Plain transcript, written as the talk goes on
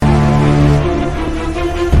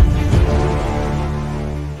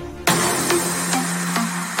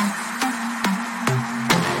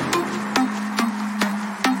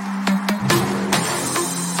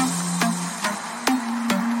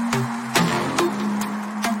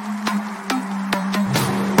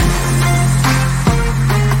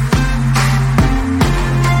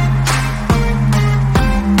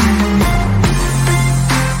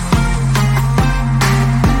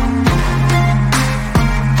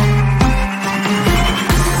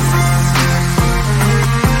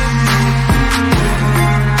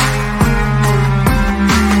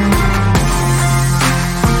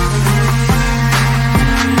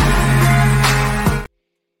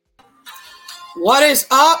What is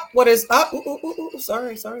up? What is up?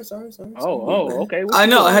 Sorry. Okay. I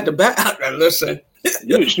know. I had to back. Listen.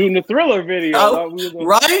 You were shooting a Thriller video.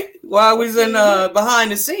 Right? While we was in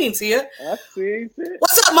behind the scenes here. I see.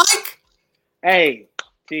 What's up, Mike? Hey,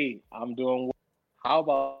 T, I'm doing well. How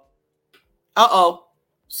about?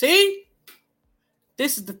 See?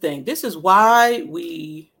 This is the thing. This is why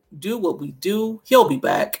we do what we do. He'll be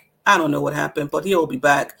back. I don't know what happened, but he'll be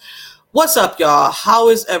back. What's up, y'all? How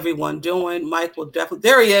is everyone doing? Mike will definitely...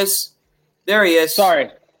 There he is.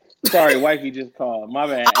 Sorry, wifey just called. My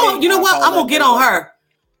bad. Oh, you know what? I'm going to get on her.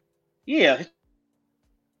 Yeah.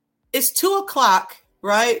 It's 2:00,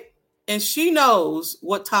 right? And she knows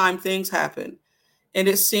what time things happen. And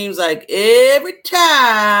it seems like every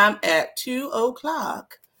time at 2:00,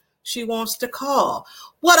 she wants to call.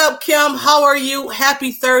 What up, Kim? How are you?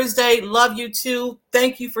 Happy Thursday. Love you too.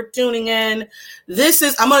 Thank you for tuning in.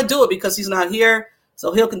 I'm going to do it because he's not here.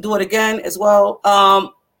 So he can do it again as well.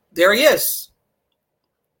 There he is.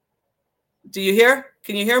 Do you hear?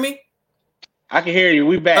 Can you hear me? I can hear you.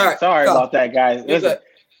 We back. Right, sorry about that, guys. Listen,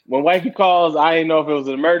 when wifey calls, I didn't know if it was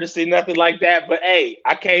an emergency, nothing like that. But hey,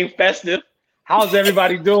 I came festive. How's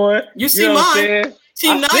everybody doing? You see mine.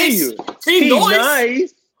 Team nice. Team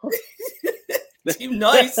nice. Team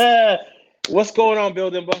nice. What's going on,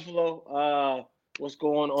 Building Buffalo? What's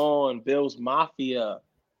going on, Bills Mafia?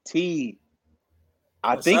 T.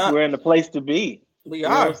 What's think up? We're in the place to be. We are. You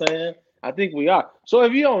know what I'm saying? I think we are. So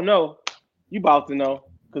if you don't know, you about to know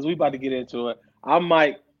because we about to get into it. I'm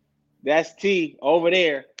Mike. That's T over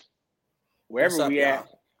there. Wherever we at.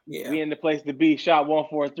 Yeah. We in the place to be. Shot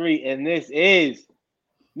 143, and this is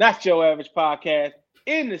Not Your Average Podcast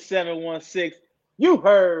in the 716. You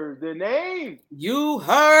heard the name. You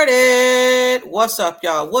heard it. What's up,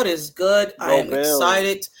 y'all? What is good? I am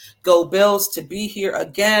excited. Go Bills to be here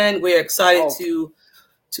again. We're excited to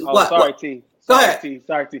what? Sorry, T. Go ahead.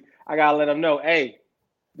 Sorry, T. I gotta let them know. Hey,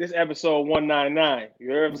 this episode 199. You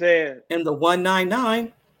heard what I'm saying? In the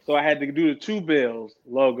 199. So I had to do the 2 Bills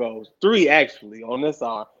logos, 3 actually on this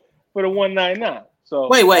arm for the 199. So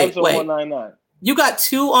wait. 199. You got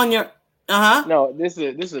 2 on your. No, this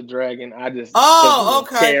is a dragon. I just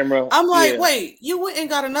okay. Camera. I'm like, wait, you went and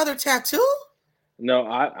got another tattoo? No,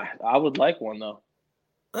 I would like one though.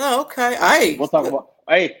 Oh, okay. We'll talk about.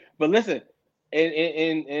 Hey, but listen,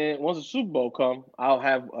 and once the Super Bowl come, I'll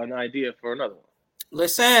have an idea for another one.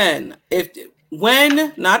 Listen,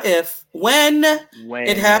 when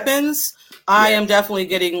it happens, I am definitely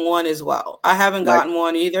getting one as well. I haven't gotten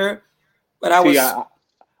one either, but I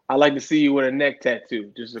like to see you with a neck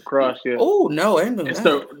tattoo, just across your. Oh no, I know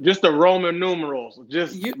just the Roman numerals,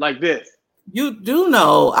 like this. You do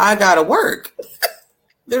know I gotta work.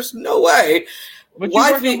 There's no way. But you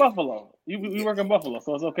work in Buffalo. You work in Buffalo,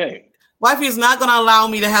 so it's okay. Wifey is not gonna allow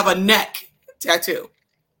me to have a neck tattoo.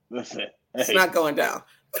 Listen, it's not going down.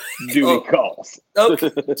 Duty calls.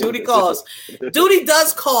 Okay, duty calls. Duty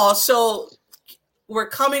does call. So we're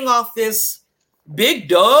coming off this big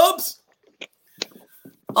dubs.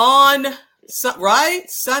 On Sunday.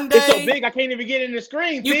 It's so big I can't even get it in the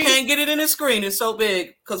screen. You can't get it in the screen. It's so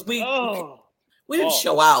big because we didn't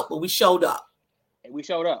show out, but we showed up. We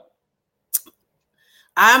showed up.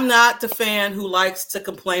 I'm not the fan who likes to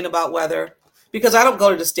complain about weather because I don't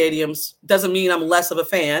go to the stadiums. Doesn't mean I'm less of a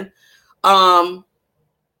fan.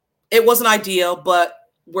 It wasn't ideal, but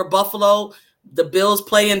we're Buffalo. The Bills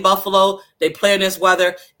play in Buffalo. They play in this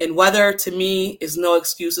weather. And weather, to me, is no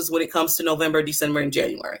excuses when it comes to November, December, and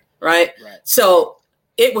January, right? So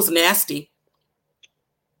it was nasty.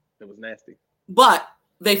 It was nasty. But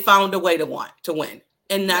they found a way to win.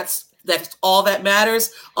 And that's all that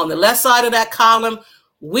matters. On the left side of that column,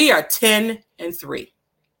 we are 10-3,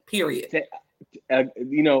 period. Listen,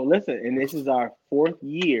 and this is our 4th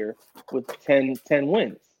year with 10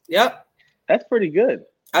 wins. Yep. That's pretty good.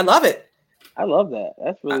 I love it. I love that.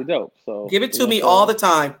 That's really dope. So give it to me all the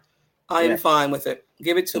time. I am fine with it.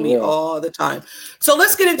 Give it to me all the time. So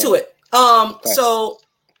let's get into it. So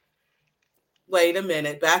wait a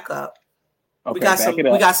minute. Back up. Okay,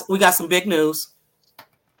 we got some big news.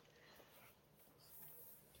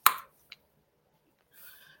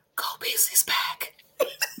 Go Beasley's back.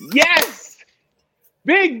 Yes.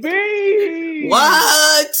 Big B.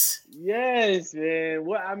 What? Yes, man.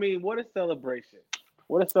 What a celebration.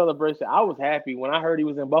 What a celebration. I was happy. When I heard he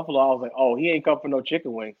was in Buffalo, I was like, oh, he ain't come for no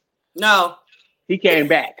chicken wings. No. He came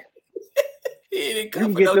back. He didn't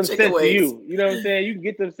come for no chicken wings. You know what I'm saying? You can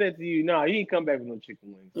get them sent to you. No, he didn't come back for no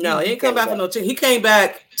chicken wings. No, he didn't come back for no chicken. He came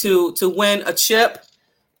back to win a chip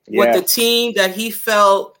with the team that he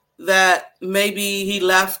felt that maybe he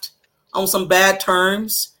left on some bad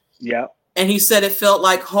terms. Yeah. And he said it felt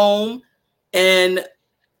like home. And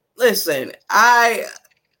listen,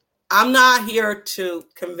 I'm not here to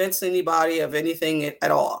convince anybody of anything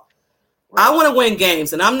at all. Right. I want to win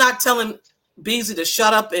games, and I'm not telling Beasley to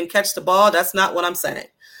shut up and catch the ball. That's not what I'm saying.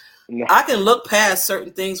 No. I can look past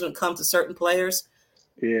certain things when it comes to certain players.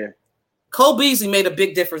 Yeah. Cole Beasley made a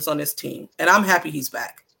big difference on this team, and I'm happy he's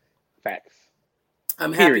back. Facts.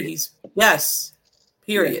 I'm happy he's yes.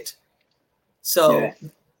 Period. Yes. So.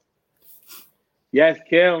 Yes,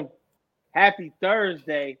 Kim. Happy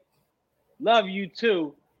Thursday. Love you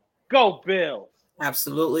too. Go Bills.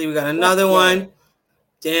 Absolutely. We got another one.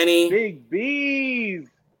 Danny. Big B's.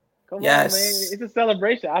 Come on, man. It's a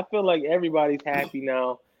celebration. I feel like everybody's happy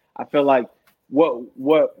now. I feel like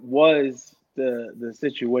what was the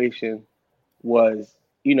situation was,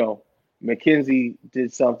 McKenzie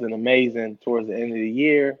did something amazing towards the end of the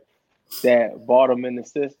year that brought him in the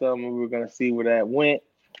system, and we were going to see where that went.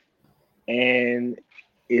 And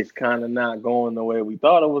it's kind of not going the way we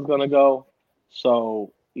thought it was going to go.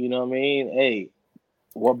 So, you know what I mean? Hey,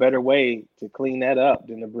 what better way to clean that up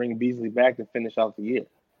than to bring Beasley back to finish off the year?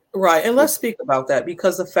 Right. And let's speak about that,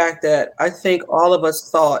 because the fact that I think all of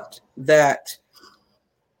us thought that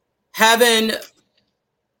having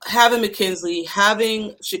McKenzie,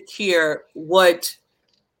 having Shakir would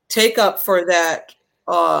take up for that.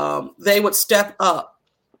 They would step up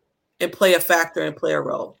and play a factor and play a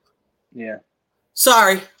role. Yeah.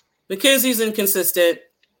 Sorry, McKenzie's inconsistent,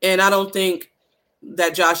 and I don't think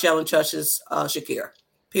that Josh Allen touches Shakir.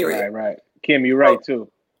 Period. Right. Kim, you're right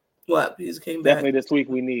too. What? He came back. Definitely this week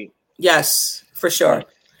we need. Yes, for sure. Right.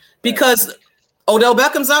 Because Odell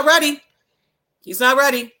Beckham's not ready. He's not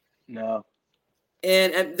ready. No.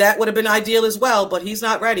 And that would have been ideal as well, but he's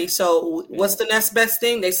not ready. So what's the next best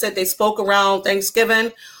thing? They said they spoke around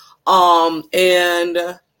Thanksgiving.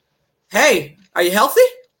 And hey, are you healthy?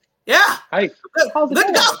 Yeah. Hey, good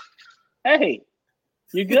to go. Hey,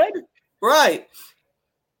 you good? Right.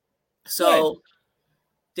 So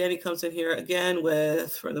Danny comes in here again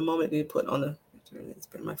with, for the moment, he put on it's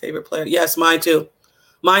been my favorite player. Yes, mine too.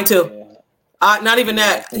 Yeah. Not even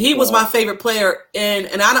that. He was my favorite player and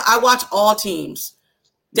I watch all teams.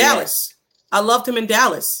 Dallas. Yeah. I loved him in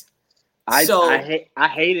Dallas. I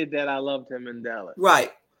hated that I loved him in Dallas.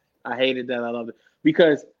 Right. I hated that I loved it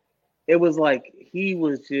because it was like he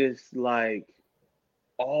was just like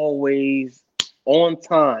always on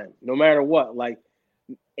time, no matter what. Like,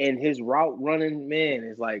 and his route running, man,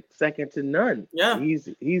 is like second to none. Yeah.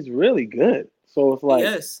 He's really good. So it's like,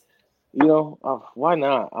 yes. Why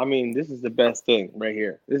not? I mean, this is the best thing right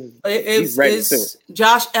here. It's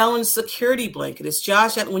Josh Allen's security blanket. It's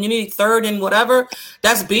Josh Allen. When you need third and whatever,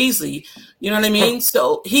 that's Beasley. You know what I mean?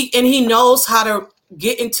 So he knows how to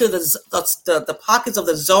get into the pockets of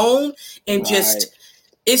the zone and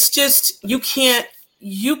it's just you can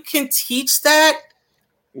teach that.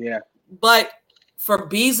 Yeah. But for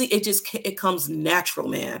Beasley, it comes natural,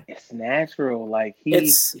 man. It's natural. Like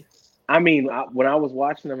when I was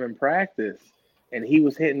watching him in practice and he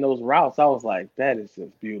was hitting those routes, I was like, that is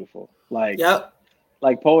just beautiful. Like, yep.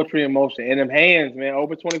 Like poetry in motion. And them hands, man,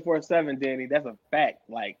 over 24/7, Danny, that's a fact.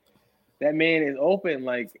 Like, that man is open.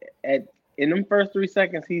 Like, in them first 3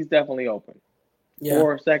 seconds, he's definitely open. Yeah.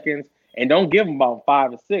 4 seconds. And don't give him about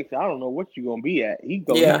 5 or 6. I don't know what you're going to be at. He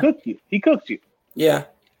cooked you. He cooked you. Yeah.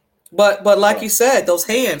 But like you said, those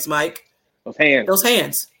hands, Mike. Those hands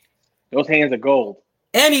are gold.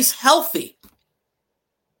 And he's healthy.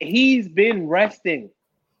 He's been resting.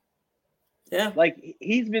 Yeah. Like,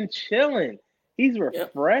 he's been chilling. He's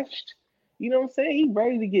refreshed. Yep. You know what I'm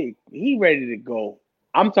saying? He's ready to go.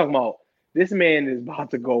 I'm talking about this man is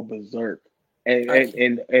about to go berserk.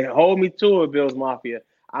 And hold me to it, Bills Mafia.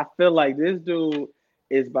 I feel like this dude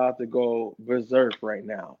is about to go berserk right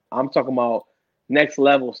now. I'm talking about next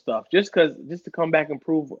level stuff. Just to come back and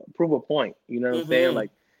prove a point. You know what I'm saying?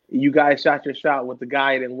 Like, you guys shot your shot with the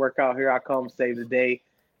guy. It didn't work out. Here I come, save the day,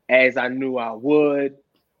 as I knew I would.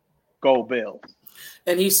 Go Bills.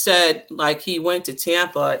 And he said, like, he went to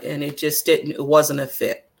Tampa and it wasn't a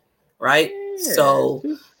fit, right? Yeah. So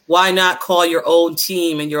why not call your old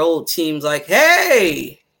team and your old team's like,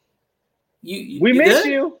 hey, we miss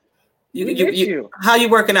you. We miss you. How you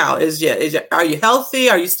working out? Are you healthy?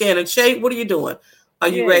 Are you staying in shape? What are you doing? Are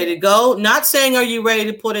you ready to go? Not saying are you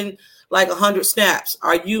ready to put in like 100 snaps.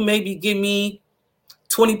 Are you maybe give me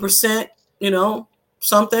 20%,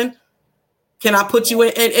 something? Can I put you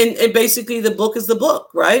in? And basically the book is the book,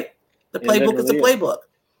 right? The playbook is the playbook.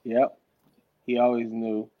 Yep. He always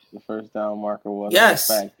knew the first down marker was.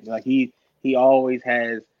 Yes. Like he always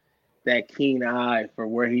has that keen eye for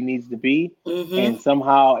where he needs to be. Mm-hmm. And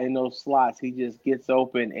somehow in those slots, he just gets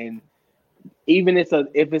open and even if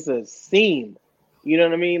it's a seam, you know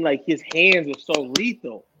what I mean? Like his hands are so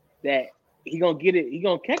lethal that he gonna get it. He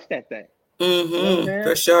gonna catch that thing. Mm-hmm. You know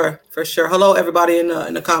for sure. Hello, everybody in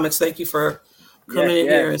the comments. Thank you for coming in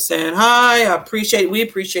here and saying hi. We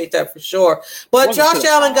appreciate that for sure. But welcome Josh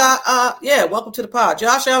Allen got welcome to the pod.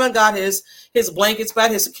 Josh Allen got his blankets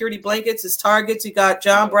back, his security blankets, his targets. He got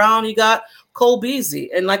John Brown. He got Cole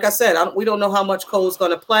Beasley. And like I said, we don't know how much Cole's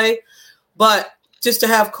going to play, but just to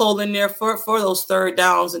have Cole in there for those third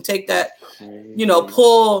downs and take that,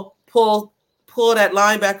 pull that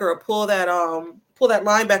linebacker or pull that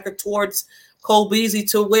linebacker towards Cole Beasley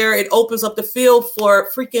to where it opens up the field for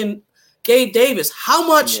freaking Gabe Davis. How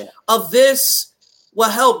much of this will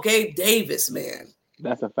help Gabe Davis, man?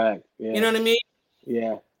 That's a fact. Yeah. You know what I mean?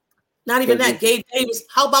 Yeah. Not even that. Gabe Davis.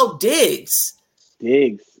 How about Diggs?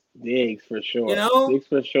 Diggs for sure. Diggs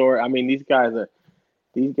for sure. I mean, these guys, they're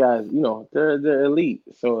elite.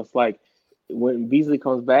 So it's like when Beasley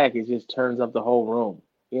comes back, it just turns up the whole room.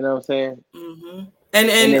 You know what I'm saying? Mm-hmm. And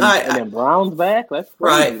then Brown's back. That's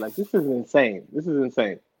crazy. Right. Like this is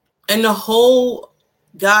insane. And the whole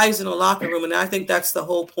guys in the locker room, and I think that's the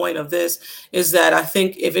whole point of this, is that I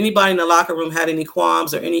think if anybody in the locker room had any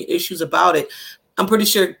qualms or any issues about it, I'm pretty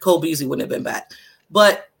sure Cole Beasley wouldn't have been back.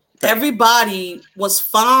 But everybody was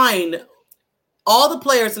fine. All the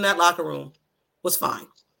players in that locker room was fine.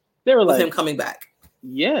 They were with him coming back.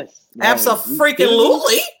 Yes.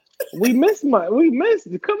 Absolutely. We missed.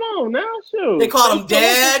 Come on now, shoot. They called him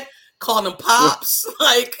Dad, called him Pops.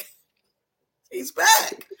 Like he's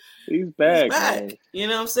back. He's back. Man. You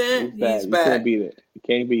know what I'm saying? He's back. You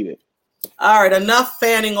can't beat it. All right, enough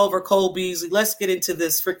fanning over Cole Beasley. Let's get into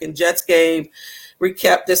this freaking Jets game.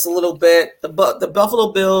 Recap this a little bit. The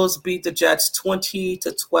Buffalo Bills beat the Jets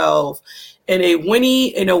 20-12 in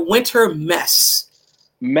a winter mess.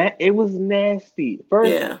 It was nasty.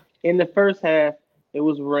 In the first half, it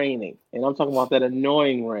was raining, and I'm talking about that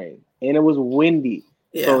annoying rain, and it was windy.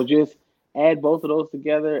 Yeah. So just add both of those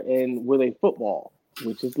together, and with a football,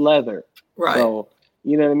 which is leather, right? So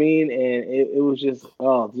you know what I mean. And it was just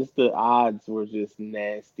just the odds were just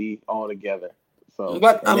nasty altogether. So,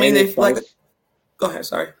 but I mean, go ahead.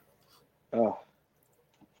 Sorry.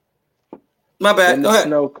 My bad. Then go ahead.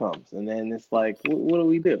 Snow comes, and then it's like, what do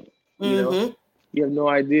we do? You have no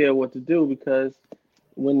idea what to do because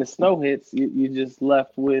when the snow hits, you're just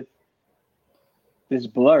left with this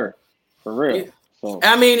blur, for real. Yeah. So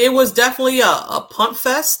I mean, it was definitely a punt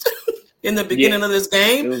fest in the beginning of this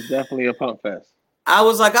game. It was definitely a punt fest. I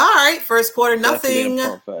was like, all right, first quarter, nothing.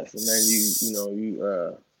 Punt fest. And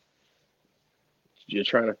then you're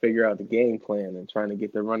trying to figure out the game plan and trying to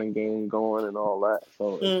get the running game going and all that.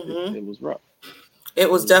 So it was rough.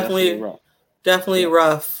 It was definitely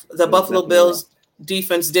rough. The Buffalo Bills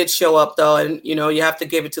defense did show up though, and you have to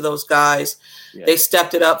give it to those guys. Yeah. They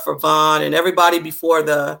stepped it up for Von, and everybody before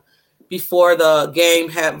the game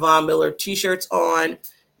had Von Miller t-shirts on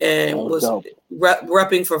and was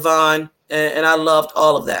repping for Von, and I loved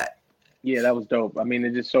all of that. Yeah, that was dope. I mean,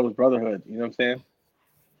 it just shows brotherhood. You know what I'm saying?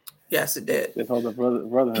 Yes, it did. Just hold the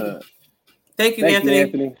brotherhood. Thank you,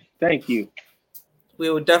 Anthony. Thank you.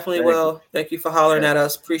 We would definitely will. Thank you for hollering at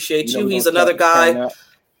us. Appreciate you. He's another guy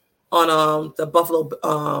on the Buffalo.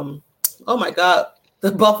 Oh my God,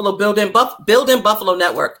 the Buffalo Building Buffalo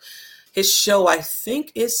Network. His show, I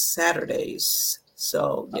think, is Saturdays.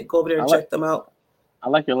 So go over there and check them out. I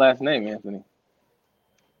like your last name, Anthony.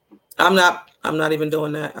 I'm not even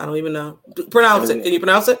doing that. I don't even know. Pronounce it. Can you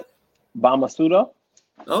pronounce it? Bamasudo.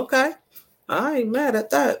 Okay. I ain't mad at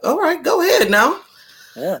that. All right, go ahead now.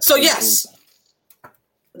 Yeah. So yes,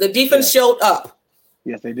 the defense showed up.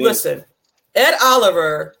 Yes, they did. Listen, Ed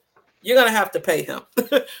Oliver, you're gonna have to pay him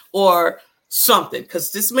or something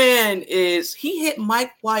because this man he hit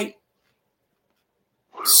Mike White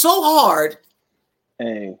so hard.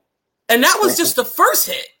 Hey. And that was just the first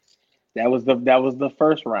hit. That was the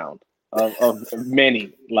first round of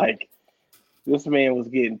many. Like this man was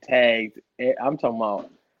getting tagged. I'm talking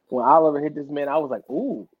about when Oliver hit this man, I was like,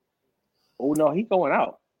 ooh. Oh no, he going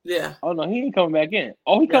out. Yeah. Oh no, he ain't coming back in.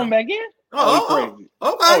 Oh, he coming back in? Oh, crazy.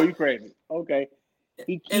 Okay. Oh, you crazy. Okay.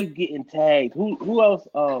 He keep getting tagged. Who else?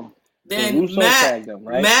 Then Russo tagged him,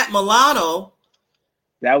 right? Matt Milano.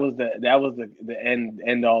 That was the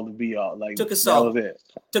end all the be all. Like took his soul. That was it.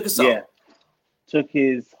 Took his soul. Yeah. Took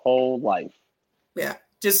his whole life. Yeah.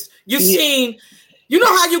 Just seen,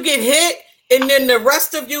 how you get hit and then the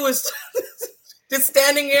rest of you is just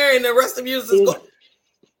standing there and the rest of you is just going.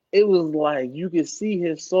 It was like you could see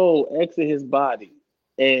his soul exit his body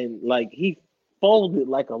and like he folded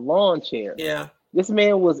like a lawn chair. Yeah. This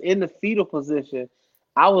man was in the fetal position.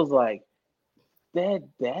 I was like, Dad,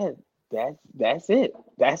 That's it.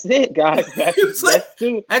 That's it, guys. That's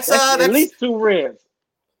at least 2 ribs.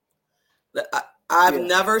 I've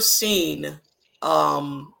never seen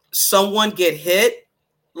someone get hit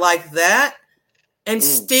like that and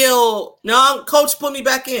still no, coach, put me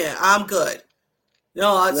back in. I'm good.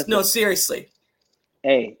 No, seriously.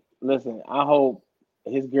 Hey, listen, I hope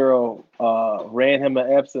his girl ran him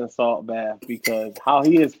an Epsom salt bath, because how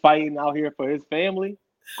he is fighting out here for his family.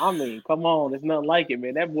 I mean, come on, there's nothing like it,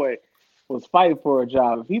 man. That boy was fighting for a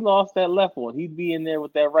job. If he lost that left one, he'd be in there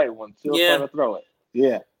with that right one, still trying to throw it.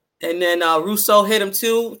 Yeah. And then Russo hit him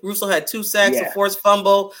too. Russo had 2 sacks, a forced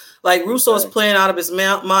fumble. Like, Russo is playing out of his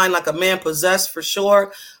mind like a man possessed for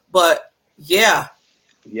sure. But yeah.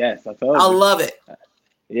 Yes, I told you. I love it.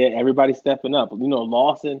 Yeah, everybody's stepping up.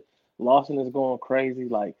 Lawson is going crazy.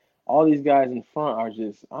 Like, all these guys in front are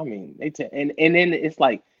just, I mean, and then it's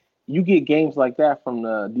like you get games like that from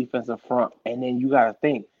the defensive front, and then you got to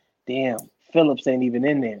think, damn, Phillips ain't even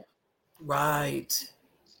in there. Right.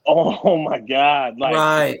 Oh my God. Like,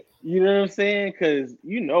 right. You know what I'm saying? Because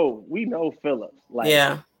we know Phillips.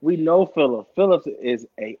 Like, we know Phillips. Phillips is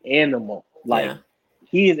an animal. Like,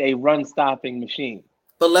 he is a run-stopping machine.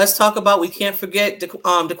 But let's talk about, we can't forget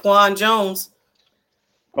Daquan Jones.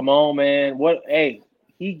 Come on, man. Hey,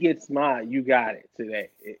 he gets you got it today.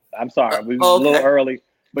 I'm sorry, we were a little early,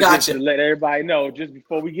 but just to let everybody know, just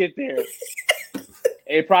before we get there,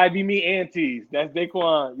 it'd probably be me and Tease. That's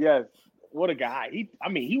Daquan. Yes. What a guy. He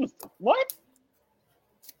was what?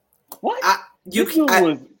 What?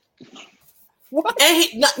 Was what?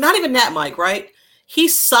 And not even that, Mike, right?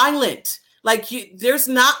 He's silent. Like, there's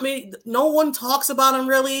no one talks about him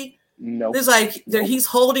really. No. There's he's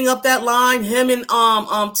holding up that line. Him and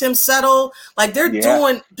Tim Settle, like, they're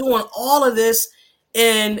doing all of this,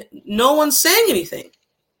 and no one's saying anything.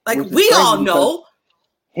 Like, we all know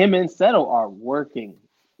him and Settle are working.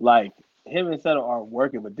 Like, him and Settle are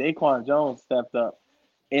working, but Daquan Jones stepped up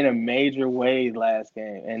in a major way last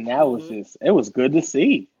game, and that was it was good to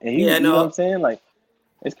see. And you know what I'm saying? Like,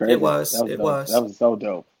 it's crazy. It was. That was so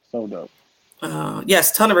dope. So dope.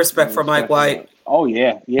 Yes, ton of respect for Mike White. Oh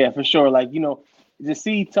yeah, for sure. Like, to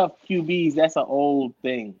see tough QBs, that's an old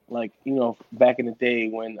thing. Like, back in the day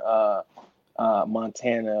when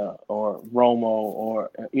Montana or Romo or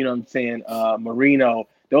Marino,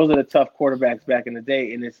 those are the tough quarterbacks back in the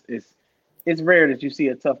day, and it's rare that you see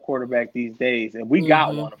a tough quarterback these days. And we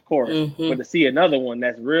got one, of course, but to see another one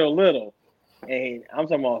that's real little, and I'm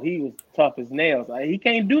talking about he was tough as nails. He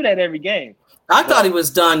can't do that every game. I thought he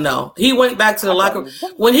was done, though. He went back to the locker room.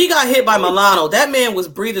 When he got hit by Milano, that man was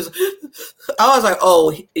breathing. I was like,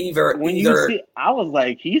 oh, either. I was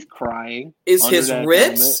like, he's crying. Is his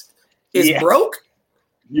ribs broke?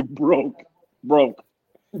 You broke. I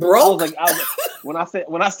was like,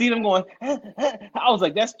 when I see them going, I was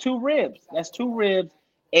like, that's 2 ribs. That's 2 ribs,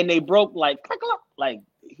 and they broke like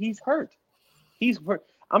he's hurt. He's hurt.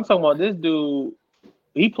 I'm talking about this dude.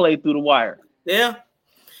 He played through the wire. Yeah.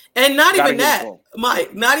 And not even that,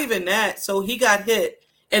 Mike, not even that. So he got hit.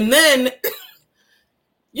 And then,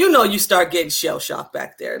 you start getting shell shock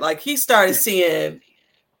back there. Like, he started seeing,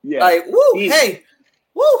 like, woo, hey,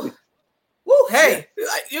 woo, hey. Yeah.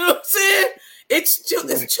 Like, you know what I'm saying? It's too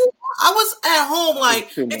I was at home like,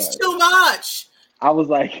 it's too much. I was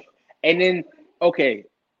like, and then, okay,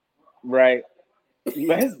 right.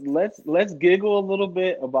 Let's giggle a little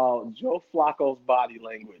bit about Joe Flacco's body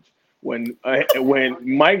language. When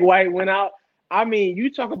Mike White went out, I mean,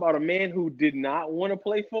 you talk about a man who did not want to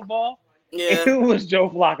play football. Yeah, it was Joe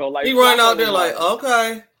Flacco. Like, he run out there like,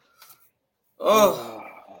 okay, oh,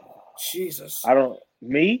 Jesus.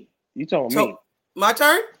 Me? You talking me? My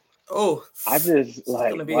turn? Oh, I just like.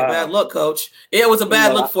 It's gonna be a bad look, Coach. It was a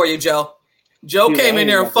bad look for you, Joe. Joe came in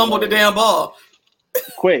there and fumbled the damn ball.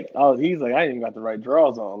 Quick. He's like, I didn't even got the right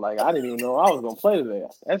draws on. Like, I didn't even know I was gonna play today.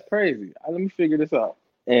 That's crazy. Let me figure this out.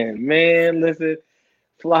 And man, listen,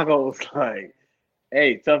 Flacco was like,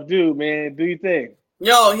 hey, tough dude, man, do your thing.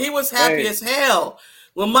 Yo, he was happy as hell.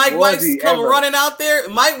 When Mike White's coming running out there,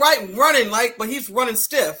 Mike White running but he's running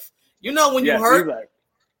stiff. You know when you hurt. Like,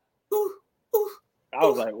 ooh. I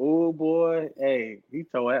was like, oh boy, hey, he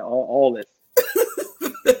tore all this.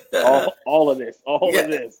 all of this. Of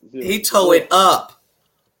this. Just, he tore it up.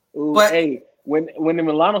 Ooh, but hey, when the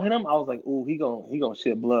Milano hit him, I was like, ooh, he gonna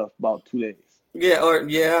shit bluff about 2 days.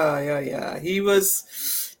 Yeah. He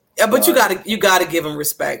was, but you gotta give him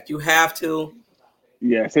respect. You have to.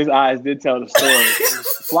 Yes, his eyes did tell the story.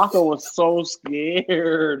 Flacco was so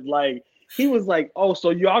scared. Like, he was like, "Oh,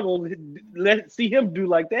 so y'all gonna see him do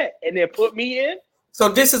like that, and then put me in?" So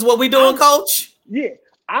this is what we doing, Coach? Yeah,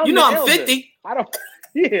 I'm 50. I don't.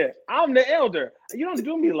 Yeah, I'm the elder. You don't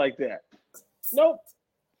do me like that. Nope.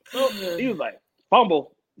 He was like,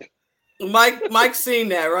 fumble. Mike seen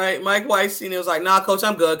that, right? Mike White seen it. Was like, nah, coach,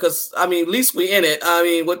 I'm good. Because, I mean, at least we in it. I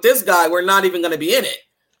mean, with this guy, we're not even going to be in it.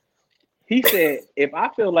 He said, if I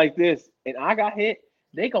feel like this and I got hit,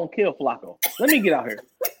 they going to kill Flacco. Let me get out here.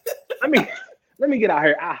 Let me get out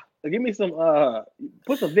here. Give me some,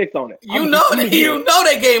 put some Vicks on it. You know they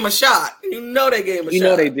gave him a shot. You know they gave him a shot. You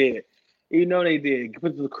know they did. You know they did.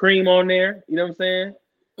 Put some cream on there. You know what I'm saying?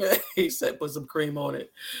 He said put some cream on it.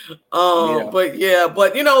 But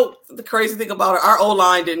you know, the crazy thing about it, our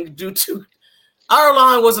O-line didn't do too. Our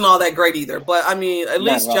line wasn't all that great either. But I mean, at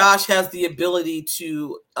least Josh has the ability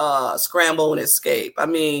to scramble and escape. I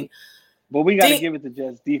mean, but we got to give it to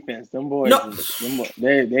Jets defense. Them boys,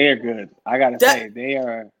 they are good. I gotta say, they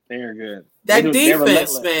are good. That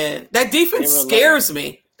defense, man. That defense scares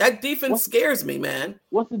me. That defense scares me, man.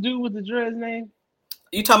 What's the dude with the dreads name?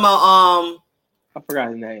 You talking about I forgot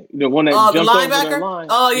his name. The one that jumped the linebacker. Over the line.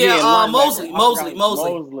 Oh yeah,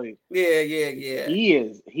 Mosley. Yeah.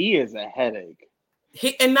 He is a headache.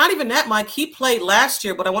 And not even that, Mike. He played last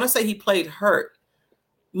year, but I want to say he played hurt.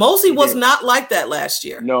 Mosley was not like that last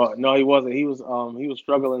year. No, he wasn't. He was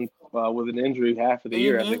struggling with an injury half of the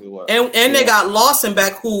year, I think it was. And they got Lawson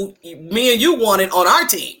back, who me and you wanted on our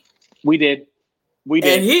team. We did.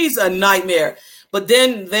 And he's a nightmare. But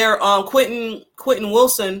then their Quentin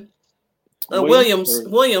Wilson.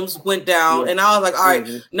 Williams went down, and I was like, all right,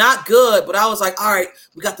 not good, but I was like, all right,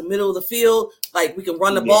 we got the middle of the field, like we can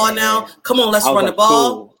run the ball now. Come on, let's run the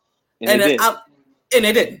ball. Cool. And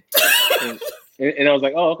they didn't. and I was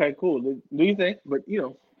like, oh, okay, cool. Do you think? But you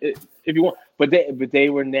know, if you want, but they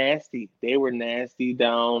were nasty. They were nasty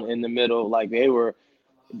down in the middle, like they were.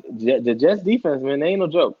 The Jets defense, man, they ain't no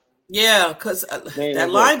joke. Yeah, because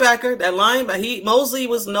Mosley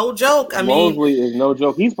was no joke. Mosley is no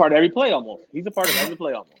joke. He's part of every play almost. He's a part of every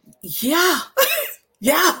play almost. Yeah.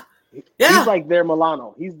 Yeah. He's like their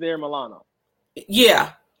Milano.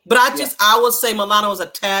 Yeah. But I would say Milano is a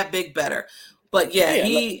tad big better. But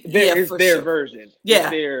it's their version. Yeah.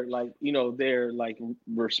 It's their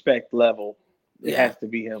respect level. It has to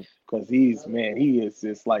be him because he is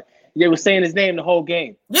just like they were saying his name the whole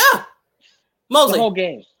game. Yeah. Mosley. The whole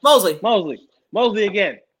game. Mosley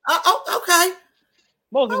again. Okay.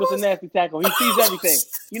 Mosley with a nasty tackle. He sees everything.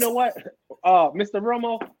 You know what? Mr.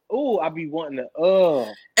 Romo. Oh, I be wanting to.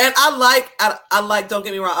 And I like. Don't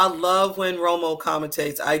get me wrong. I love when Romo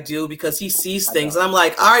commentates. I do because he sees things, and I'm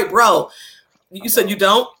like, all right, bro. You said you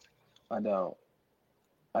don't. I don't.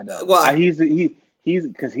 Why? He's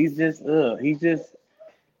because he's just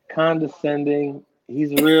condescending.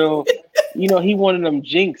 He's real. You know, he one of them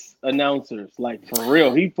jinx announcers, like for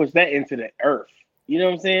real. He pushed that into the earth. You know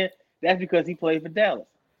what I'm saying? That's because he played for Dallas.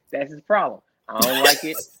 That's his problem. I don't like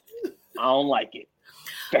it.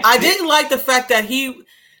 I didn't like the fact that he,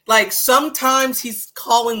 sometimes he's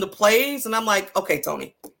calling the plays, and I'm like, okay,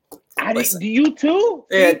 Tony. Do you too?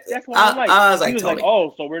 Yeah, that's what I like. I was like, he was Tony. Like,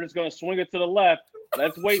 oh, so we're just gonna swing it to the left.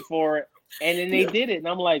 Let's wait for it. And then they did it, and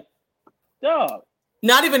I'm like, dog.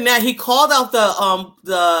 Not even that. He called out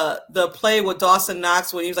the play with Dawson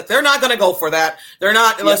Knox when he was like, they're not going to go for that. They're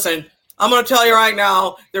not. Yep. Listen, I'm going to tell you right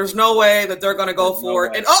now, there's no way that they're going to go for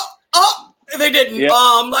it. And they didn't. Yep.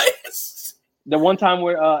 The one time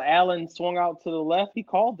where Allen swung out to the left, he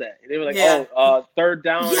called that. They were like, third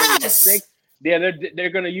down. Yes. 6. Yeah, they're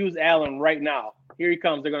going to use Allen right now. Here he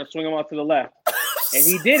comes. They're going to swing him out to the left. And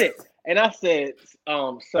he did it. And I said,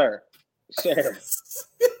 sir.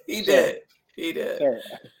 He did. He did. Sir,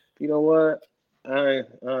 you know what?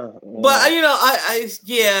 But I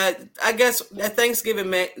guess that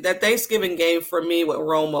Thanksgiving game for me with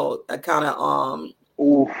Romo, I kind of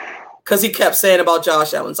because he kept saying about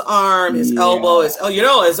Josh Allen's arm, his elbow, his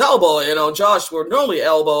elbow. Josh would normally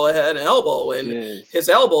elbow ahead and elbow, and his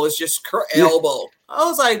elbow is just elbow. I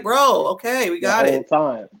was like, bro, okay, we got it.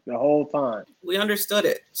 The whole time. We understood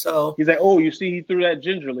it. So he's like, oh, you see, he threw that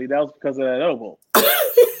gingerly. That was because of that elbow.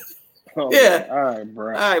 Yeah. All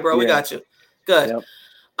right, bro. We got you. Good. Yep.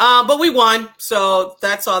 But we won, so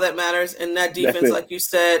that's all that matters. And that defense, like you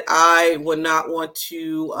said, I would not want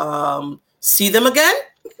to see them again.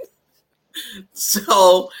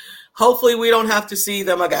 So hopefully we don't have to see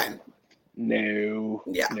them again. No.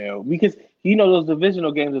 Yeah. No. Because those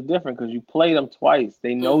divisional games are different because you play them twice.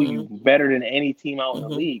 They know you better than any team out in the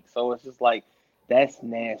league. So it's just like that's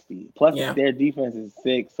nasty. Plus their defense is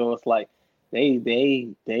sick. So it's like they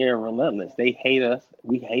are relentless. They hate us.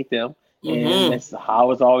 We hate them. And that's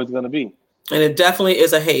how it's always going to be. And it definitely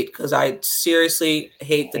is a hate because I seriously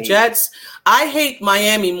hate the Jets. I hate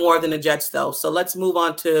Miami more than the Jets, though. So let's move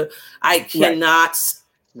on to I cannot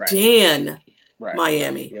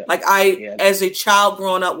Miami. Yeah. Like as a child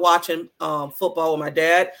growing up watching football with my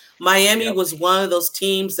dad, Miami was one of those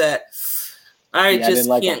teams that I just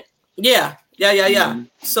can't. Yeah. Mm-hmm.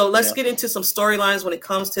 So let's get into some storylines when it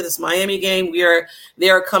comes to this Miami game. They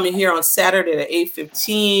are coming here on Saturday at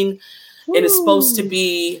 8:15, and it's supposed to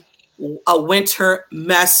be a winter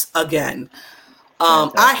mess again.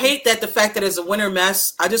 I hate that the fact that it's a winter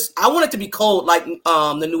mess. I want it to be cold like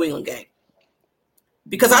the New England game.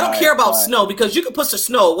 Because I don't care about snow, because you can push the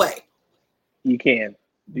snow away. You can.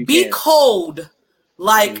 Be cold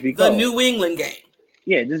like the New England game.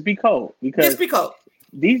 Yeah, just be cold. Just be cold.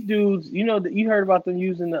 These dudes, you heard about them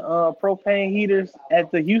using the propane heaters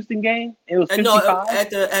at the Houston game? It was 55?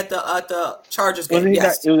 No, at the Chargers game.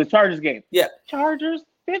 Yes. It was a Chargers game. Yeah. Chargers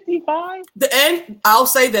 55? And I'll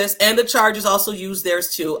say this, and the Chargers also use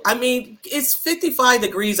theirs too. I mean, it's 55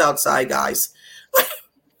 degrees outside, guys.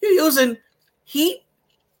 You're using heat?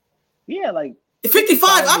 Yeah, like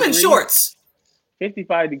 55. I'm in shorts.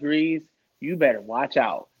 55 degrees. You better watch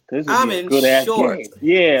out. I'm in shorts.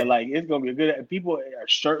 Yeah, like it's gonna be a good. People are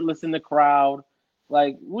shirtless in the crowd.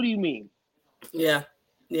 Like, what do you mean? Yeah.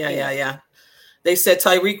 They said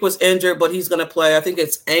Tyreek was injured, but he's gonna play. I think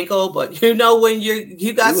it's ankle, but when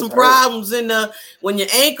you got some problems when your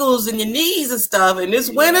ankles and your knees and stuff. And this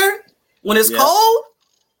winter, when it's cold,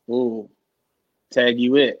 ooh, tag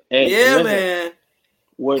you it. Hey, listen, man.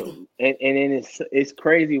 What and then it's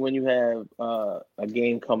crazy when you have a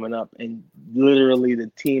game coming up and literally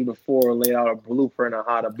the team before laid out a blueprint on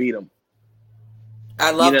how to beat them.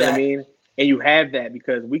 I love that. What I mean? And you have that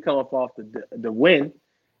because we come up off the win,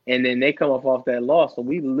 and then they come up off that loss. So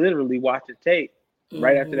we literally watch the tape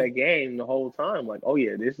right after that game the whole time. Like, oh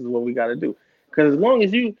yeah, this is what we got to do. Because as long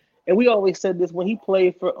as and we always said this when he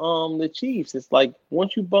played for the Chiefs, it's like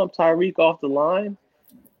once you bump Tyreek off the line.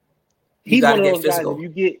 He's one of those guys.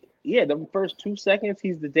 If you get the first 2 seconds,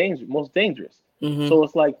 he's the most dangerous. Mm-hmm. So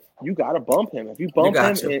it's like you got to bump him. If you bump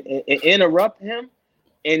him and interrupt him,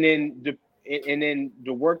 and then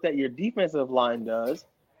the work that your defensive line does,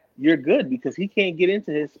 you're good because he can't get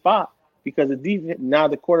into his spot because now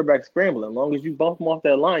the quarterback's scrambling. As long as you bump him off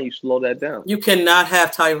that line, you slow that down. You cannot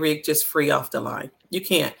have Tyreek just free off the line. You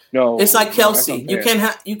can't. No, it's like Kelsey. You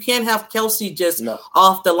can't have Kelsey just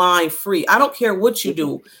off the line free. I don't care what you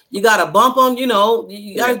do. You got to bump him. You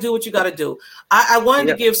got to do what you got to do. I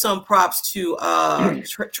wanted to give some props to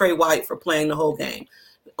Trey White for playing the whole game.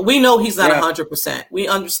 We know he's not 100%. We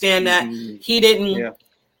understand that he didn't. Yeah.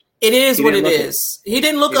 It is what it is. He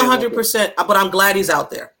didn't look 100%, but I'm glad he's out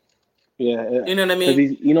there. Yeah, you know what I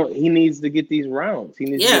mean. He needs to get these rounds. He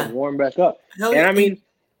needs to get warmed back up. I mean.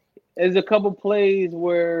 There's a couple plays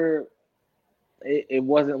where it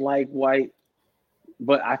wasn't like White,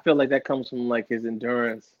 but I feel like that comes from like his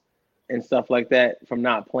endurance and stuff like that from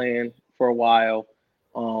not playing for a while.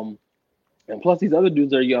 And plus these other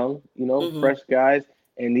dudes are young, fresh guys,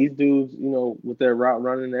 and these dudes, with their route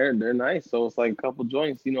running they're nice. So it's like a couple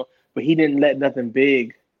joints, but he didn't let nothing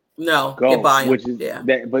big go, get by him. Which is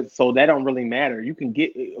that. But so that don't really matter. You can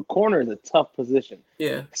get a corner is a tough position.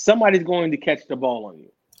 Yeah, somebody's going to catch the ball on you.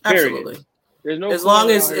 Period. Absolutely. There's no as long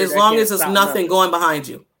as there's nothing going behind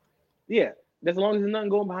you. Yeah. As long as there's nothing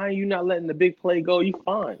going behind you, not letting the big play go, you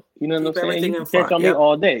fine. You know what I'm saying? You can catch on me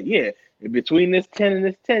all day. Yeah. Between this 10 and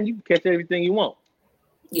this 10, you can catch everything you want.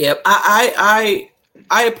 Yeah. I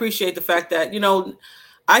appreciate the fact that,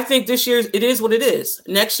 I think this year it is what it is.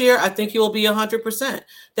 Next year, I think you'll be 100%.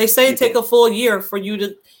 They say it take a full year for you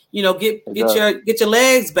to, get your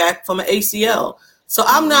legs back from an ACL. So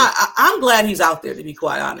I'm glad he's out there, to be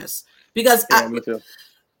quite honest, because me too.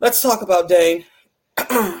 Let's talk about Dane.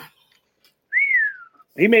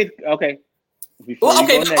 He made okay.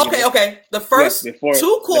 Okay. The first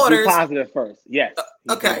 2 quarters. Positive first. Yes.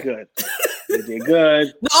 Okay. Good. He did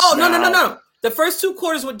good. No. The first 2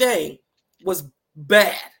 quarters with Dane was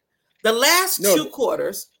bad. The last 2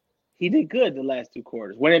 quarters. He did good the last 2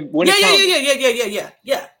 quarters. Yeah.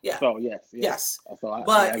 So yes. So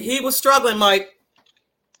but he was struggling, Mike.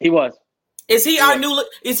 He was. Is he our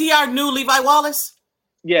new Levi Wallace?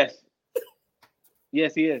 Yes.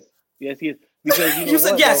 Yes, he is. Yes, he is. Because you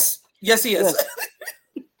said yes. Yes, he is.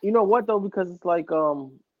 Yes. You know what though? Because it's like I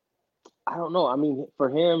don't know. I mean, for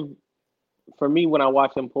me, when I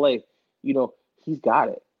watch him play, he's got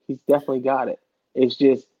it. He's definitely got it. It's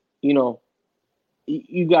just, you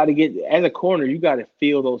got to get as a corner. You got to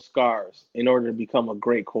feel those scars in order to become a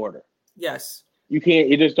great corner. Yes. You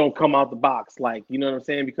can't. It just don't come out the box, like you know what I'm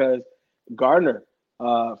saying. Because Gardner,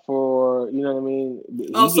 for you know what I mean.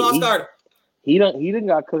 Sauce Gardner. He done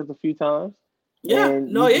got cooked a few times. Yeah, and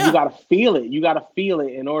you got to feel it. You got to feel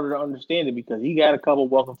it in order to understand it, because he got a couple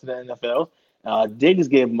welcome to the NFL. Diggs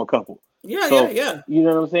gave him a couple. Yeah. You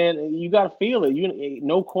know what I'm saying? You got to feel it.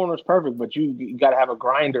 No corner is perfect, but you got to have a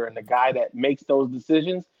grinder and the guy that makes those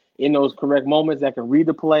decisions in those correct moments, that can read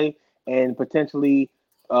the play and potentially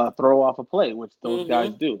throw off a play, which those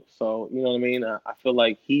guys do. So, you know what I mean? I feel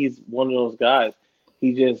like he's one of those guys.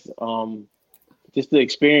 He just the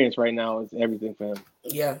experience right now is everything for him.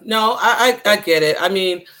 Yeah. No, I get it. I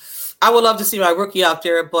mean, I would love to see my rookie out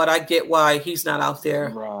there, but I get why he's not out there.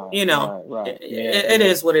 Right, right. It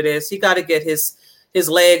is what it is. He got to get his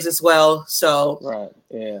legs as well. So, right.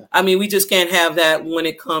 Yeah. I mean, we just can't have that when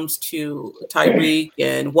it comes to Tyreek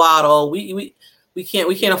and Waddle. We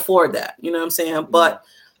can't afford that. You know what I'm saying? But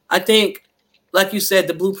I think, like you said,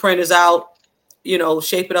 the blueprint is out.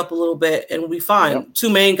 Shape it up a little bit, and we find two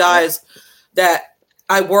main guys that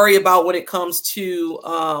I worry about when it comes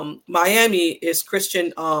to Miami is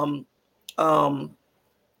Christian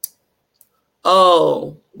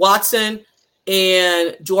Watson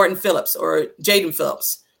and Jordan Phillips or Jaden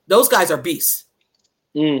Phillips. Those guys are beasts.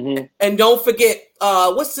 Mm-hmm. And don't forget,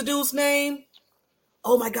 what's the dude's name?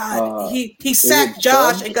 Oh my God, he sacked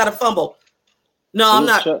Josh and got a fumble. No, I'm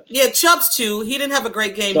not. Chubb's too. He didn't have a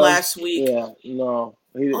great game last week. Yeah, no.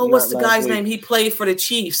 What's the guy's name? He played for the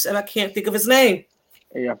Chiefs, and I can't think of his name.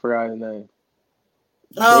 Yeah, I forgot his name.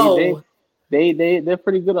 Oh, they're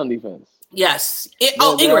pretty good on defense. Yes.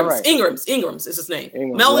 Ingrams is his name.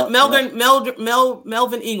 Melvin Ingram.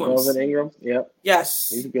 Melvin Ingram. Yep. Yes.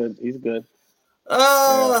 He's good.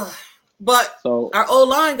 But our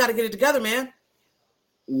O-line got to get it together, man.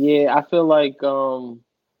 Yeah, I feel like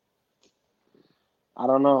I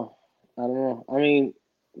don't know. I mean,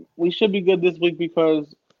 we should be good this week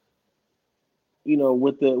because,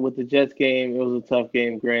 with the Jets game, it was a tough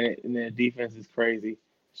game, granted, and their defense is crazy.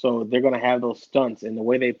 So they're going to have those stunts, and the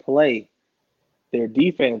way they play their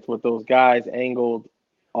defense with those guys angled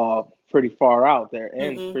pretty far out, their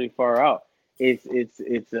ends pretty far out. It's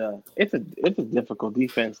a difficult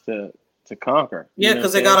defense to conquer. Yeah,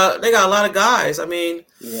 because they got a lot of guys. I mean,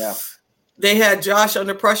 yeah, they had Josh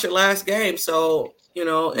under pressure last game, so.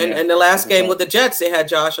 And the last game with the Jets, they had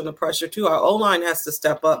Josh under pressure too. Our O-line has to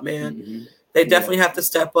step up, man. Mm-hmm. They definitely have to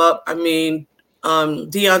step up. I mean,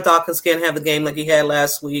 Deion Dawkins can't have the game like he had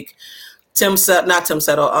last week. Roger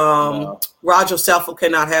Saffold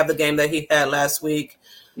cannot have the game that he had last week.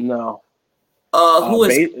 No.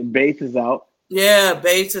 Bates is out. Yeah,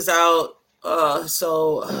 Bates is out.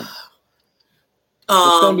 So it's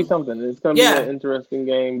gonna be something. It's gonna be an interesting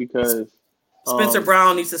game because Spencer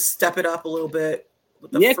Brown needs to step it up a little bit.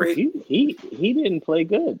 He didn't play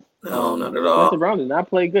good. No, not at all. Spencer Brown did not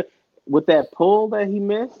play good. With that pull that he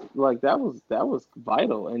missed, like that was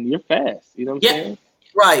vital, and you're fast. You know what I'm saying?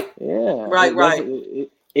 Right. Yeah. Right. It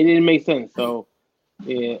didn't make sense. So,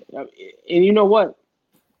 yeah. And you know what?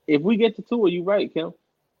 If we get to Tua, you're right, Kim.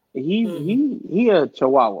 He a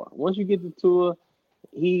chihuahua. Once you get to Tua,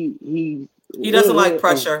 he doesn't like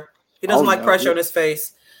pressure. He doesn't like pressure on his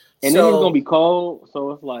face. And then it's gonna be cold,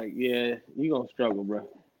 so it's like, yeah, you're gonna struggle, bro.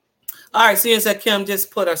 All right, seeing that Kim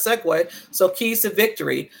just put our segue, so keys to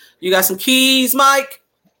victory. You got some keys, Mike?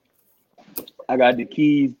 I got the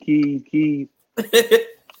keys.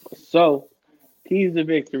 So, keys to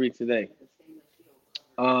victory today.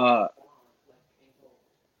 I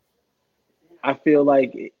feel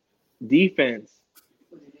like defense.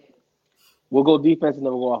 We'll go defense and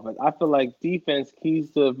then we'll go offense. I feel like defense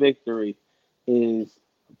keys to victory is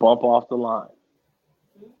bump off the line.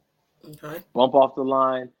 Okay. Bump off the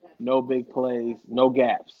line. No big plays. No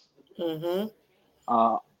gaps. Mm-hmm.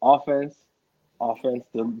 Offense.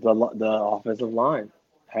 The offensive line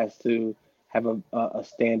has to have a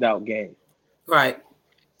standout game. Right.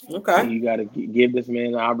 Okay. So you got to give this man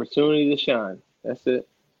an opportunity to shine. That's it.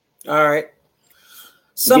 All right.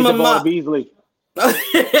 Give the ball to Beasley.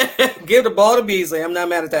 Give the ball to Beasley. I'm not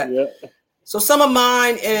mad at that. Yeah. So some of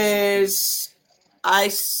mine is, I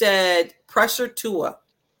said, pressure Tua.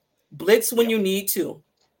 Blitz when you need to.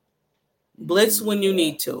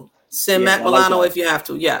 Send Matt Milano if you have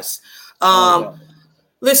to. Yes.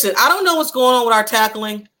 Listen, I don't know what's going on with our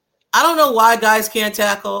tackling. I don't know why guys can't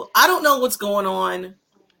tackle. I don't know what's going on.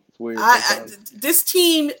 It's weird. This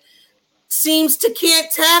team seems to can't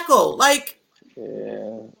tackle. Like,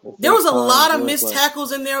 there was a lot of missed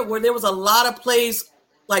tackles in there where there was a lot of plays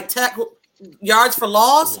like tackle yards for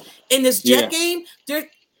loss in this Jet game.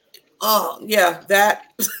 Take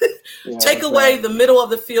away the middle of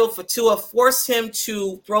the field for Tua, force him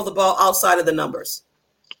to throw the ball outside of the numbers.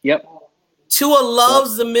 Yep. Tua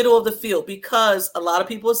loves the middle of the field because a lot of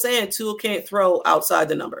people are saying Tua can't throw outside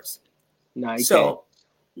the numbers. No, you so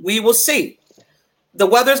can't. we will see. The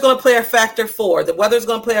weather's going to play a factor The weather's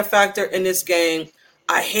going to play a factor in this game.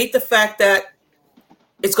 I hate the fact that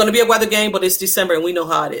it's going to be a weather game, but it's December and we know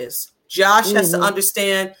how it is. Josh has to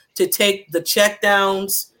understand to take the check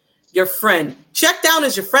downs. Your friend. Check down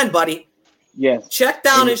is your friend, buddy. Yes. Check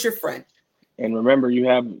down is your friend. And remember, you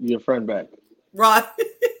have your friend back. Right.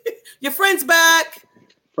 Your friend's back.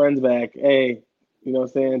 Friend's back. Hey, you know what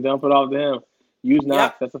I'm saying? Dump it off to him. Use Knox.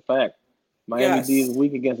 Yep. That's a fact. Miami D is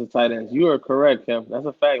weak against the tight ends. You are correct, Kim. That's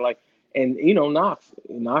a fact. Like, and you know,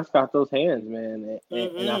 Knox got those hands, man.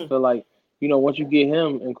 And I feel like, you know, once you get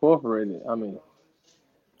him incorporated, I mean,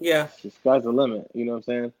 the sky's the limit. You know what I'm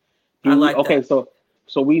saying? I like that.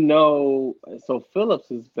 So we know. So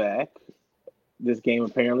Phillips is back this game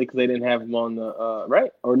apparently because they didn't have him on the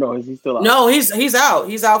right, or no? Is he still out? No, he's out.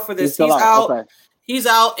 He's out for this. He's out. Okay. He's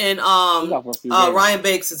out, and Ryan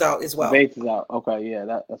Bates is out as well. Bates is out. Okay, yeah,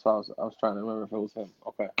 that's what I was trying to remember if it was him.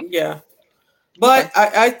 Okay. Yeah, but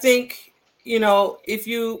I think, you know, if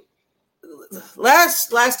you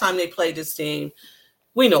last time they played this team,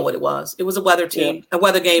 we know what it was. It was a weather team, a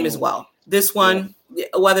weather game as well. This one,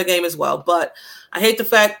 a weather game as well. But I hate the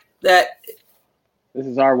fact that this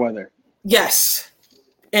is our weather. Yes,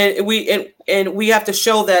 and we have to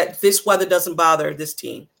show that this weather doesn't bother this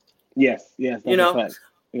team. Yes, that's you know, a fact.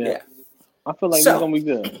 Yeah. I feel like we're gonna be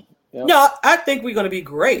good. Yep. No, I think we're gonna be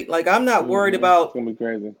great. Like, I'm not worried about it's gonna be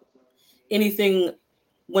crazy. Anything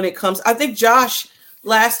when it comes. I think Josh,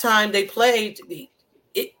 last time they played,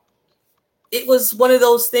 it was one of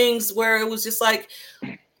those things where it was just like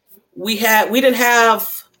did we have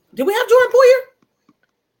Jordan Poyer?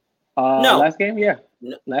 No. Last game, yeah.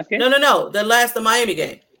 Last game? No. The Miami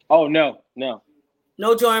game. Oh no.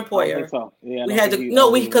 No Jordan Poyer. I think so. Yeah, we had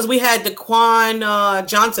because we had DeQuan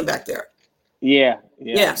Johnson back there. Yeah.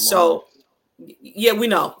 So we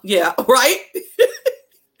know. Yeah, right.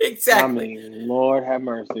 Exactly. I mean, Lord have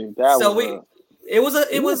mercy. It was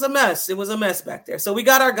a mess. It was a mess back there. So we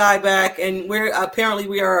got our guy back, and we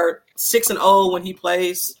are 6-0 when he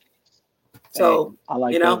plays. So I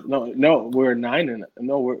like that. No, we're 9-0.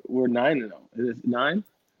 No, we're 9-0. Is it 9?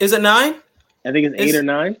 Is it 9? I think it's 8 or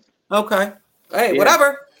 9. Okay. Hey,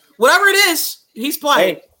 whatever it is, he's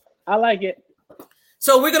playing. Hey, I like it.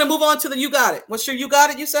 So we're gonna move on to the you got it. What's your you got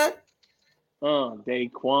it? You said?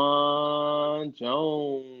 Daquan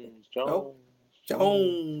Jones.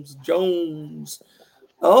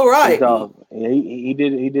 All right. He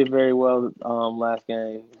did very well last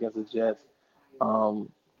game against the Jets.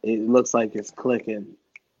 It looks like it's clicking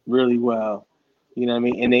really well. You know what I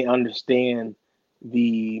mean? And they understand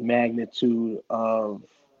the magnitude of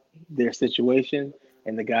their situation,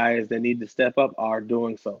 and the guys that need to step up are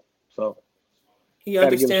doing so. So he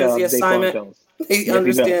understands the assignment. He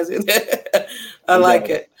understands it. I like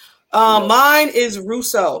it. Mine is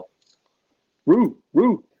Russo.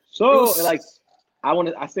 So like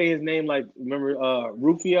I say his name like, remember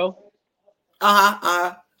Rufio?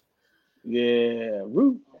 Yeah,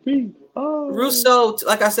 Rufio. Russo,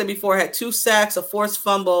 like I said before, had 2 sacks, a forced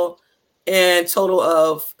fumble, and total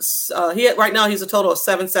of right now he's a total of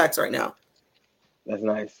 7 sacks right now. That's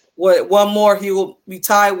nice. With one more, he will be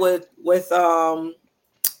tied with Vaughn,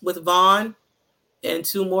 and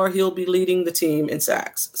 2 more, he'll be leading the team in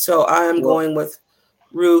sacks. So I am going with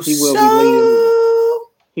Russo.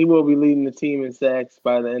 He will be leading the team in sacks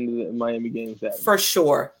by the end of the Miami game. For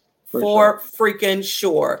sure. For freaking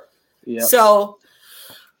sure. Yeah. So,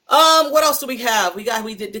 what else do we have? We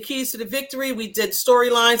did the keys to the victory. We did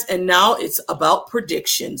storylines, and now it's about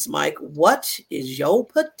predictions. Mike, what is your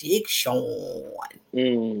prediction?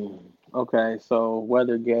 Okay, so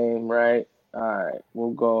weather game, right? All right,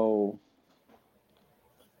 we'll go.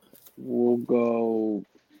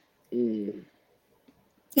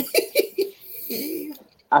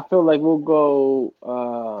 I feel like we'll go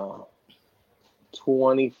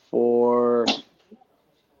 24-10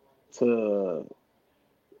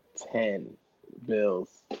 Bills.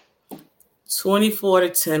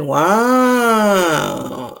 24-10.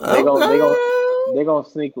 Wow. They're gonna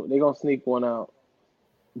sneak one out,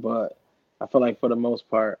 but I feel like for the most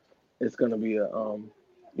part it's gonna be a really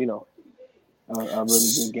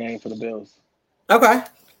good game for the Bills. Okay.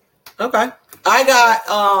 I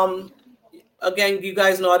got again, you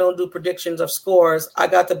guys know I don't do predictions of scores. I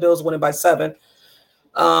got the Bills winning by 7.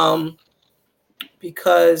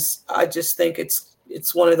 Because I just think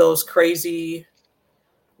it's one of those crazy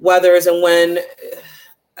weathers, and when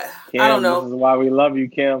Kim, I don't know. This is why we love you,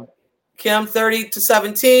 Kim. Kim,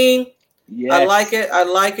 30-17. Yes. I like it. I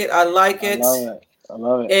love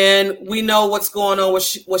it. And we know what's going on with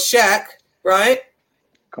Shaq, right?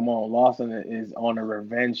 Come on, Lawson is on a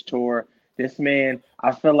revenge tour. This man,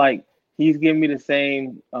 I feel like he's giving me the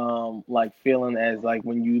same like feeling as like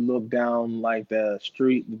when you look down like the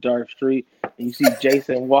street, the dark street, and you see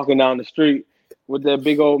Jason walking down the street with that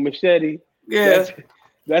big old machete. Yeah,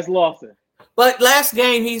 that's Lawson. But last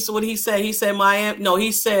game, what he said? He said Miami. No,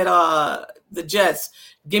 he said the Jets.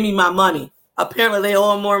 Give me my money. Apparently, they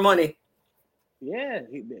owe him more money. Yeah,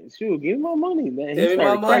 shoot, give me my money, man. Give me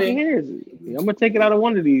my money. I'm gonna take it out of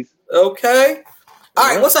one of these. Okay. All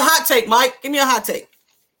right. What's a hot take, Mike? Give me a hot take.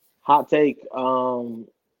 Hot take.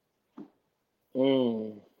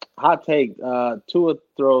 Hot take. Tua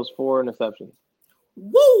throws 4 interceptions.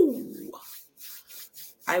 Woo!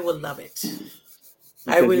 I would love it.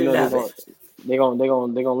 I would love it. They're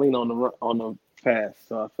gonna lean on the pass.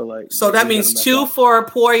 So I feel like. So that means 2 for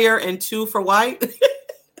Poyer and 2 for White.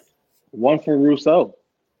 1 for Rousseau.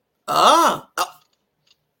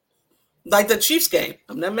 Like the Chiefs game.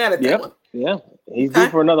 I'm not mad at that one. Yeah, he's due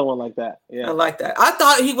for another one like that. Yeah, I like that. I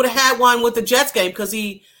thought he would have had one with the Jets game because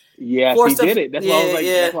he. Yes, he did it. That's why I was like.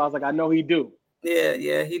 That's why I was like, I know he do.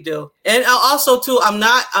 Yeah, he do. And also too,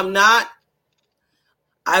 I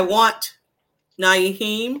want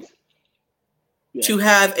Nyheim to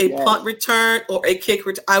have a punt return or a kick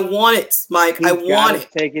return. I want it, Mike. I want it.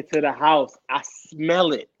 Take it to the house. I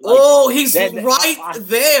smell it. Like, he's right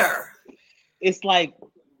there. It's like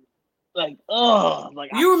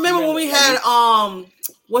you remember when we had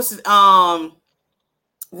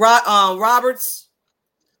Roberts,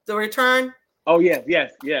 the return? Oh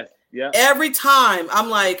yes. Yeah. Every time I'm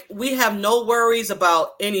like, we have no worries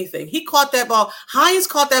about anything. He caught that ball. Hines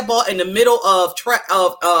caught that ball in the middle of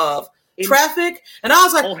traffic, and I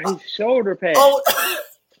was like, his shoulder pad.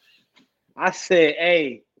 I said,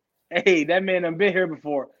 hey, that man done been here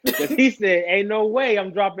before. Because he said, ain't no way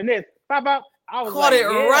I'm dropping this. Pop out. I was caught it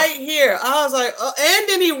right here. I was like, and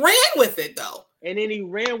then he ran with it though. And then he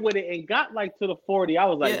ran with it and got like to the 40. I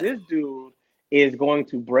was like, this dude is going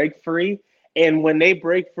to break free. And when they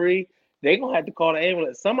break free, they're going to have to call the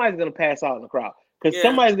ambulance. Somebody's going to pass out in the crowd because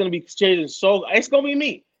somebody's going to be changing. So it's going to be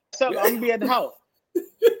me. So I'm going to be at the house.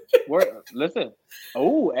 Listen.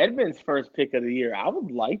 Oh, Edmonds' first pick of the year. I would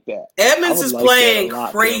like that. Edmonds is playing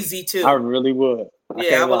crazy too. I really would.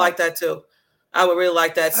 I would like that too. I would really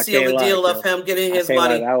like that. Seal the deal of him getting his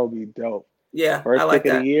money. That would be dope. Yeah, first I like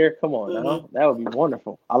pick that. of the year. Come on now. That would be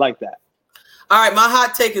wonderful. I like that. All right, my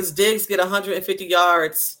hot take is Diggs get 150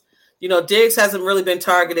 yards. You know, Diggs hasn't really been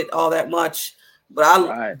targeted all that much,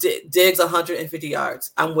 but Diggs 150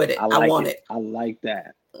 yards. I'm with it. I want it. I like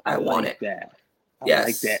that. I want it. That. I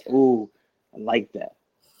like that. Ooh, I like that.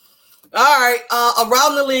 All right.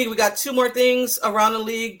 Around the league, we got 2 more things around the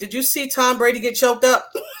league. Did you see Tom Brady get choked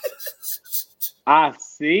up? I've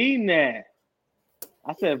seen that.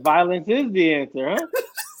 I said violence is the answer, huh?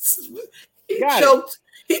 He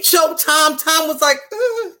choked Tom. Tom was like,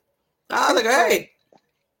 I was like, hey.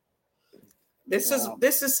 This is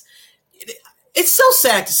it's so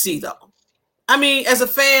sad to see though. I mean, as a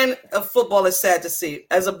fan of football, it's sad to see.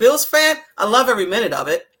 As a Bills fan, I love every minute of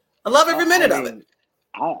it. I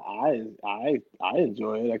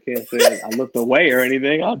enjoy it. I can't say I looked away or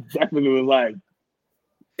anything. I definitely was like,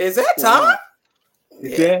 is that Tom?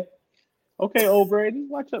 Yeah. Okay, old Brady,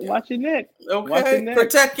 watch your neck. Okay,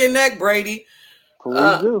 protect your neck, Brady.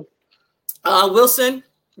 Russell Wilson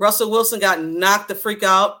got knocked the freak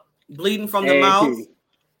out, bleeding from the mouth.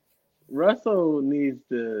 Russell needs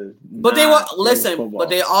to. But they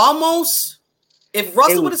almost. If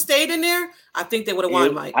Russell would have stayed in there, I think they would have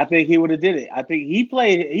won, Mike. I think he would have did it. I think he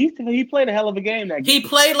played. He played a hell of a game that game. He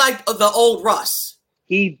played like the old Russ.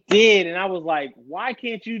 He did, and I was like, why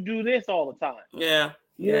can't you do this all the time? Yeah.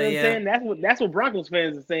 You know what I'm saying? That's what Broncos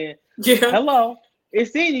fans are saying. Yeah. Hello,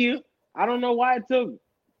 it's in you. I don't know why it took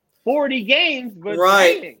 40 games, but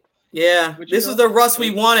right. Yeah. But this is the Russ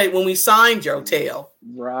we wanted when we signed Joe Tail.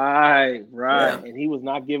 Right. Yeah. And he was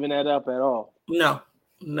not giving that up at all. No,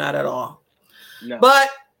 not at all. No. But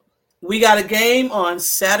we got a game on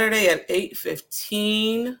Saturday at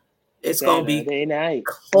 8:15. It's going to be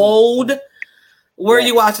cold. Where are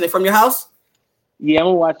you watching it? From your house? Yeah, I'm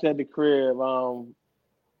going to watch it at the crib. I'm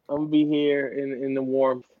going to be here in the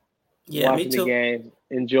warmth. Yeah, watching me too. The game,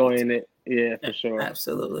 enjoying it. Yeah, for sure.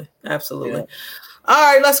 Absolutely. Yeah.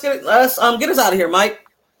 All right, let's get us out of here, Mike.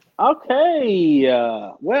 Okay.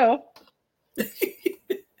 Well,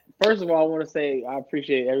 first of all, I want to say I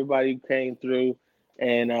appreciate everybody who came through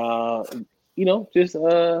and came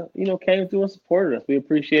through and supported us. We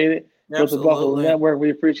appreciate it. With the Buffalo Network,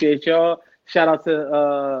 we appreciate y'all. Shout out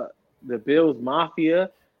to the Bills Mafia.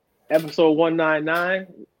 Episode 199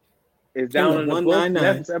 is down in the book.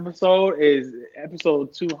 Next episode is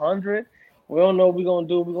episode 200. We don't know what we're gonna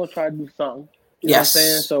do. We're gonna try to do something. You know what I'm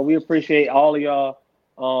saying? So we appreciate all of y'all.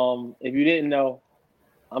 If you didn't know,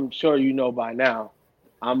 I'm sure you know by now.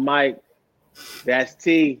 I'm Mike. That's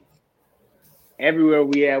T. Everywhere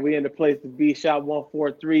we at, we in the place to be. Shop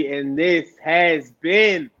 143, and this has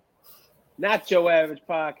been Not Your Average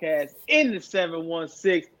Podcast in the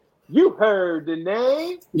 716. You heard the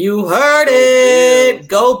name. You heard it.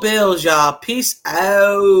 Go Bills, y'all. Peace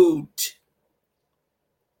out.